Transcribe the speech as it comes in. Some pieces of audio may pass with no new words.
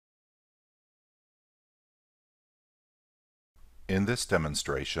In this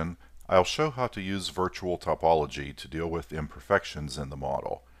demonstration, I'll show how to use virtual topology to deal with imperfections in the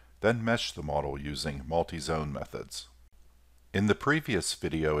model, then mesh the model using multi-zone methods. In the previous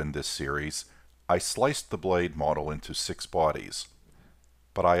video in this series, I sliced the blade model into 6 bodies,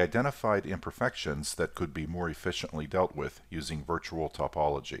 but I identified imperfections that could be more efficiently dealt with using virtual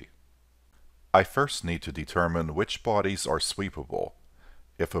topology. I first need to determine which bodies are sweepable.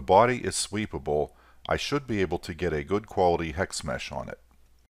 If a body is sweepable, I should be able to get a good quality hex mesh on it.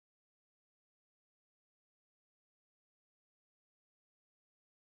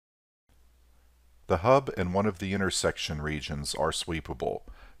 The hub and one of the intersection regions are sweepable,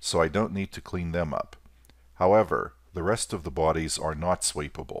 so I don't need to clean them up. However, the rest of the bodies are not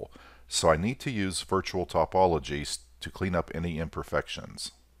sweepable, so I need to use virtual topologies to clean up any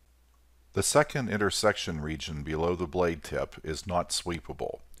imperfections. The second intersection region below the blade tip is not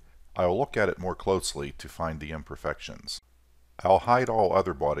sweepable. I will look at it more closely to find the imperfections. I'll hide all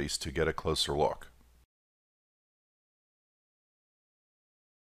other bodies to get a closer look.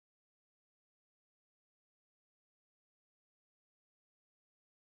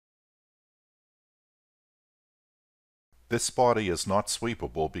 This body is not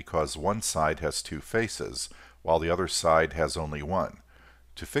sweepable because one side has 2 faces, while the other side has only one.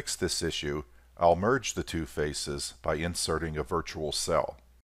 To fix this issue, I'll merge the 2 faces by inserting a virtual cell.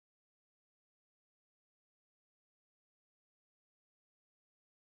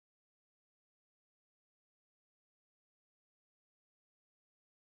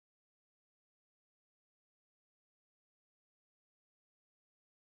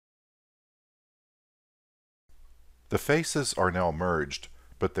 The faces are now merged,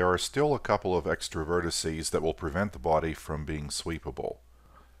 but there are still a couple of extra vertices that will prevent the body from being sweepable.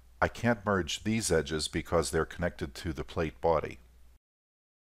 I can't merge these edges because they're connected to the plate body.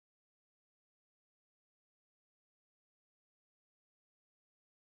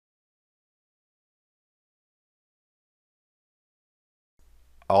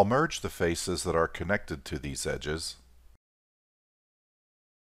 I'll merge the faces that are connected to these edges,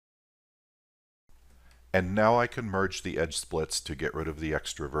 and now I can merge the edge splits to get rid of the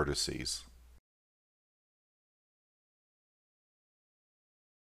extra vertices.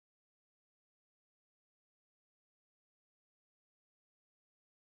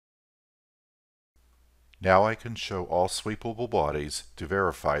 Now I can show all sweepable bodies to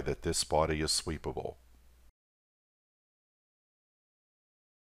verify that this body is sweepable.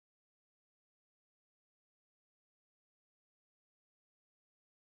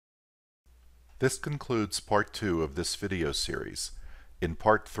 This concludes part 2 of this video series. In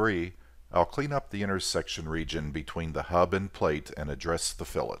part 3, I'll clean up the intersection region between the hub and plate and address the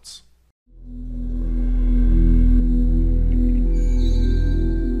fillets.